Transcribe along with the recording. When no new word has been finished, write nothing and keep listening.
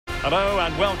Hello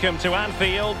and welcome to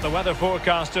Anfield. The weather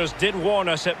forecasters did warn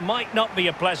us it might not be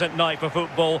a pleasant night for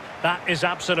football. That is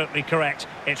absolutely correct.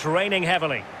 It's raining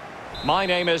heavily. My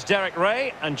name is Derek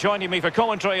Ray, and joining me for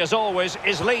commentary as always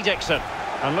is Lee Dixon.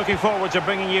 And looking forward to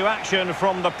bringing you action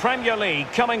from the Premier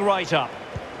League coming right up.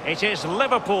 It is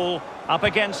Liverpool up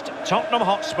against Tottenham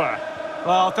Hotspur.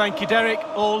 Well, thank you, Derek.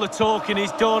 All the talking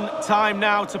is done. Time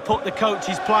now to put the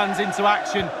coach's plans into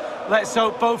action. Let's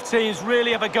hope both teams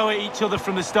really have a go at each other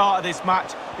from the start of this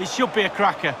match. It should be a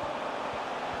cracker.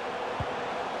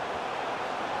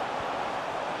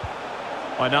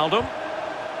 Wijnaldum.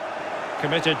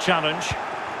 Committed challenge.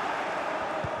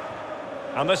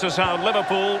 And this is how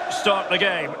Liverpool start the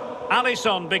game.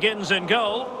 Alisson begins in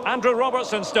goal. Andrew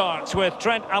Robertson starts with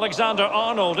Trent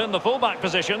Alexander-Arnold in the fullback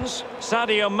positions.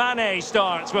 Sadio Mane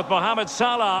starts with Mohamed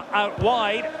Salah out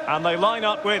wide. And they line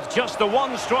up with just the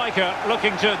one striker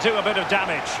looking to do a bit of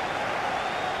damage.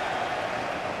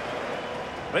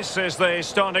 This is the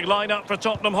starting lineup for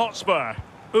Tottenham Hotspur.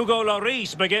 Hugo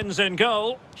Lloris begins in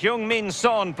goal. Heung-min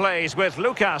Son plays with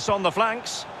Lucas on the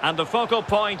flanks. And the focal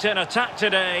point in attack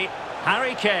today,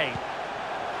 Harry Kane.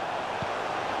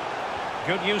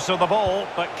 Good use of the ball,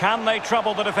 but can they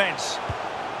trouble the defence?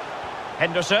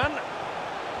 Henderson.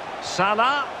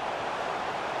 Salah.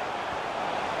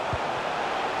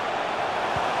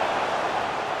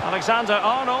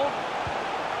 Alexander-Arnold.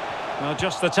 Well,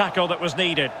 just the tackle that was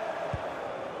needed.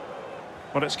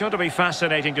 But it's going to be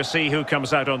fascinating to see who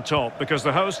comes out on top, because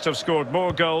the hosts have scored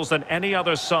more goals than any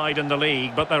other side in the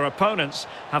league, but their opponents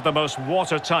have the most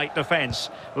watertight defence.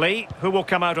 Lee, who will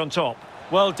come out on top?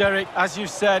 Well, Derek, as you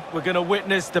said, we're going to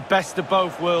witness the best of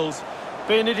both worlds.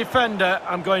 Being a defender,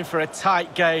 I'm going for a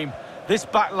tight game. This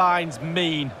back line's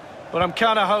mean, but I'm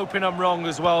kind of hoping I'm wrong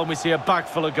as well and we see a bag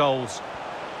full of goals.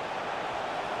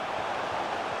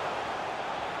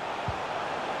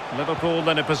 Liverpool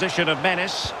in a position of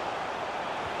menace.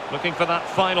 Looking for that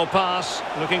final pass,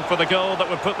 looking for the goal that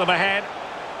would put them ahead.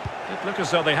 It looked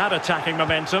as though they had attacking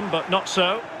momentum, but not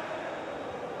so.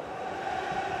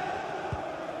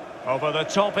 Over the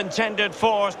top intended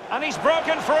force, and he's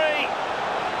broken free.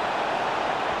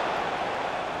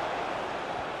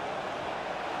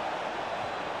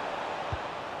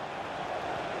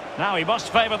 Now he must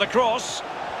favour the cross.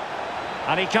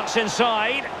 And he cuts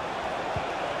inside.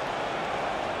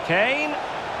 Kane.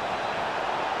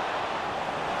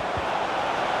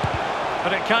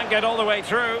 But it can't get all the way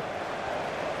through.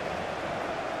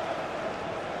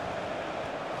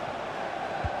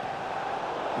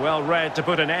 Well read to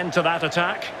put an end to that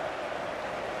attack.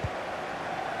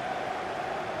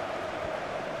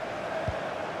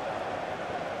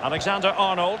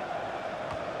 Alexander-Arnold.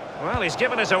 Well, he's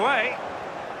given us away.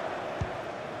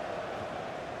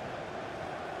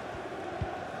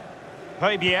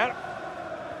 Højbjerg.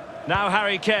 Now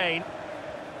Harry Kane.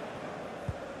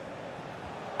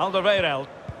 Alderweireld.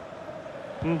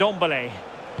 Ndombele.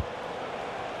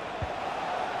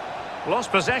 Lost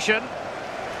possession.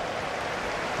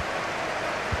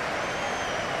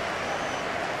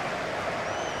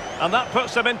 And that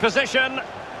puts them in position.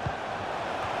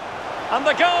 And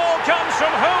the goal comes from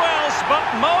who else but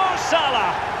Mo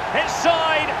Salah. His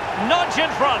side nudge in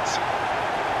front.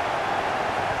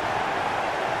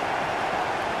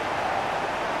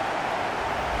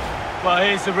 Well,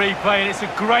 here's the replay, and it's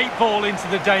a great ball into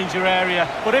the danger area.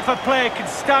 But if a player can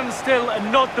stand still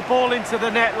and nod the ball into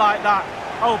the net like that,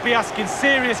 I'll be asking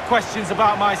serious questions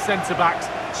about my centre-backs.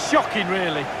 Shocking,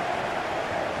 really.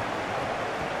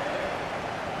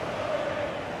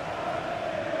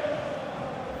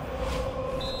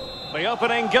 The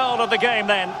opening goal of the game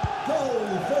then.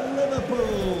 Goal for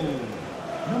Liverpool.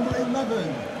 Number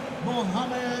 11,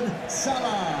 Mohamed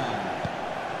Salah.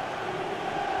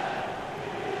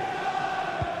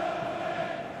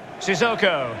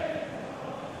 Sissoko.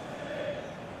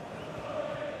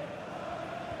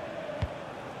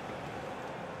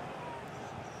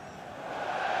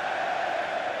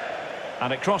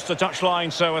 And it crossed the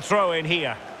touchline, so a throw in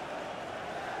here.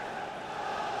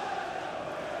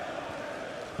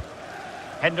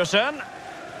 Henderson.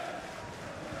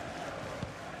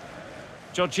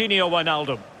 Jorginho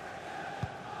Wijnaldum.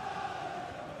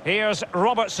 Here's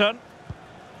Robertson.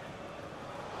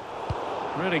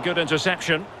 Really good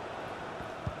interception.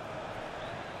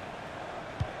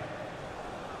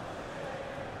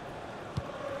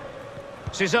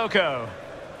 Sissoko.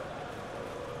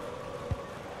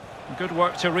 Good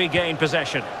work to regain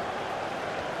possession.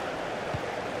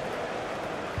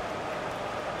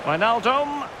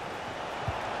 Wijnaldum.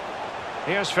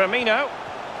 Here's Firmino.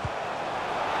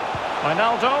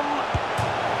 Wijnaldum.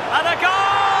 And a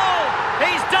goal!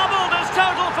 He's doubled his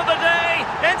total for the day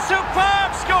in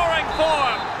superb scoring.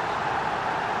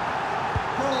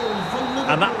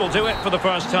 And that will do it for the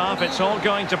first half. It's all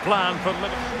going to plan for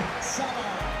Liverpool. Mohamed Salah.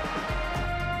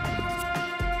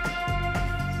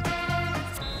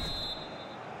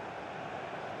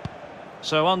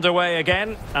 So underway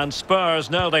again, and Spurs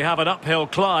know they have an uphill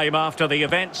climb after the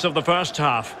events of the first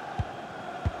half.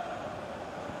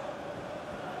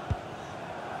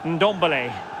 Ndombele.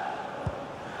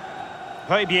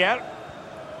 Højbjerg.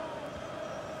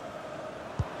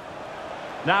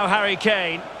 Now Harry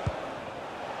Kane.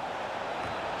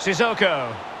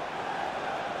 Sissoko.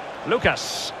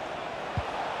 Lucas.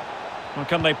 Well,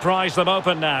 can they prise them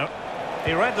open now?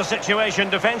 He read the situation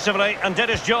defensively and did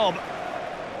his job.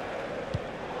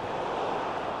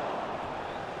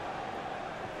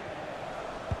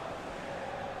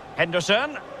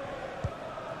 Henderson.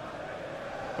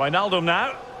 Wijnaldum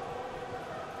now.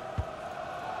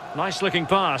 Nice looking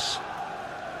pass.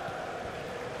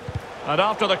 And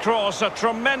after the cross, a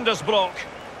tremendous block.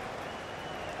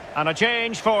 And a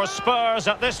change for Spurs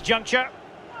at this juncture.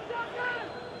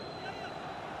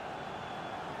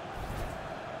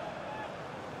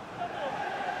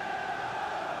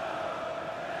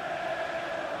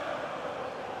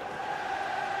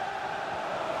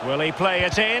 Will he play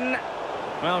it in?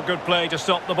 Well, good play to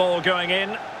stop the ball going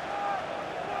in.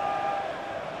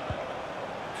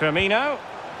 Firmino.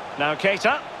 Now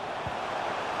Keita.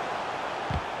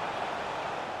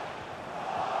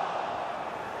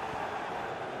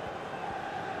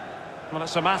 Well,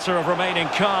 it's a matter of remaining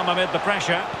calm amid the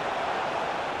pressure.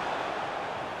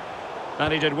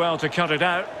 And he did well to cut it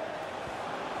out.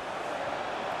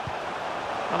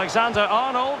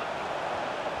 Alexander-Arnold.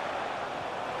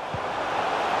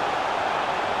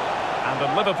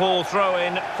 And a Liverpool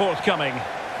throw-in forthcoming.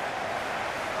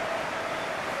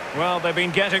 Well, they've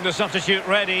been getting the substitute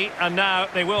ready, and now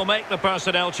they will make the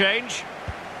personnel change.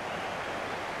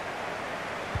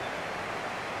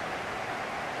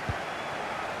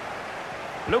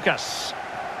 Lucas.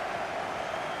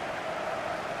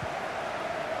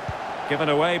 Given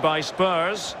away by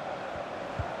Spurs.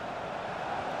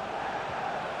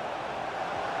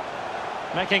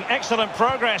 Making excellent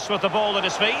progress with the ball at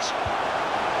his feet.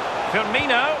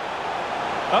 Firmino.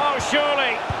 Oh,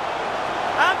 surely.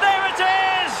 And there it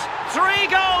is! 3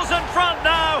 goals in front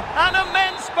now. An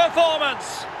immense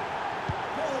performance.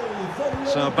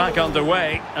 So back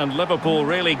underway, and Liverpool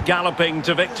really galloping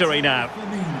to victory now.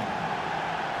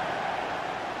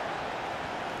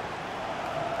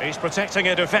 He's protecting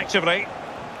it effectively.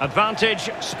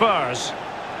 Advantage Spurs.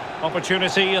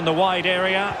 Opportunity in the wide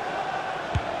area.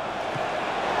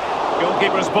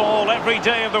 Goalkeeper's ball every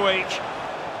day of the week.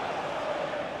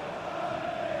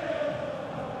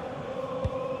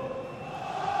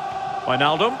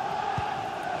 Wijnaldum.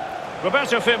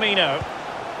 Roberto Firmino.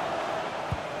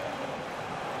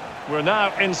 We're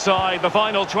now inside the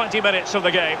final 20 minutes of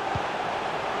the game.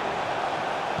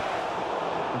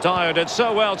 Dyer did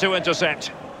so well to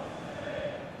intercept.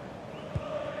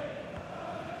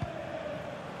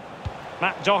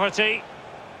 Matt Doherty.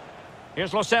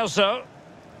 Here's Lo Celso.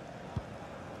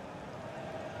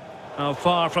 Oh,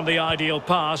 far from the ideal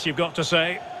pass, you've got to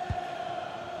say.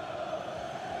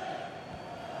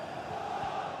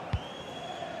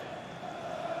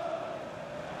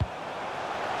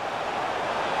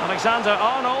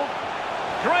 Alexander-Arnold.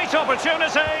 Great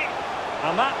opportunity.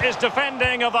 And that is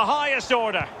defending of the highest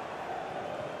order.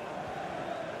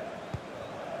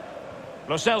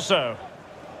 Lo Celso.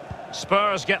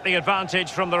 Spurs get the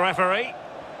advantage from the referee.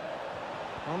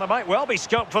 Well, there might well be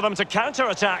scope for them to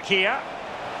counter-attack here.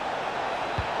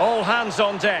 All hands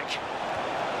on deck.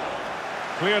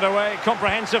 Cleared away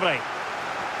comprehensively.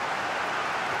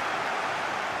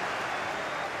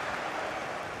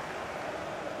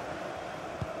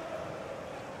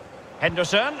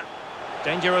 Henderson.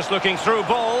 Dangerous looking through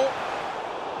ball.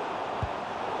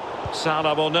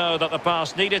 Salah will know that the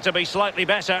pass needed to be slightly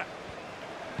better.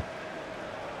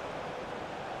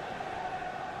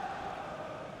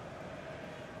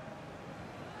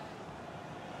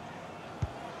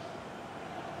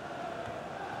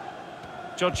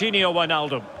 Jorginho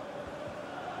Wijnaldum.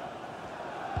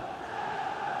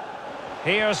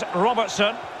 Here's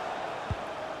Robertson.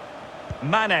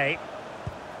 Mane.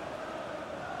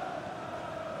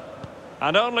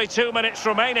 And only 2 minutes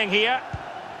remaining here.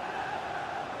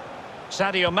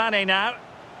 Sadio Mane now.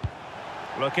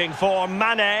 Looking for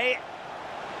Mane.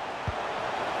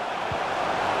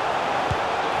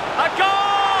 A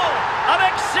goal! An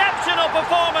exceptional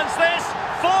performance this.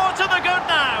 4 to the good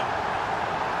now.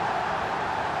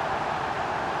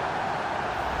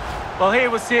 Well,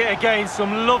 here we'll see it again,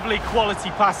 some lovely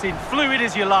quality passing, fluid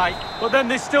as you like, but then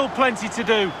there's still plenty to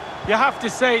do. You have to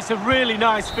say it's a really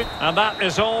nice fit. And that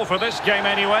is all for this game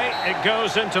anyway. It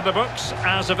goes into the books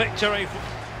as a victory.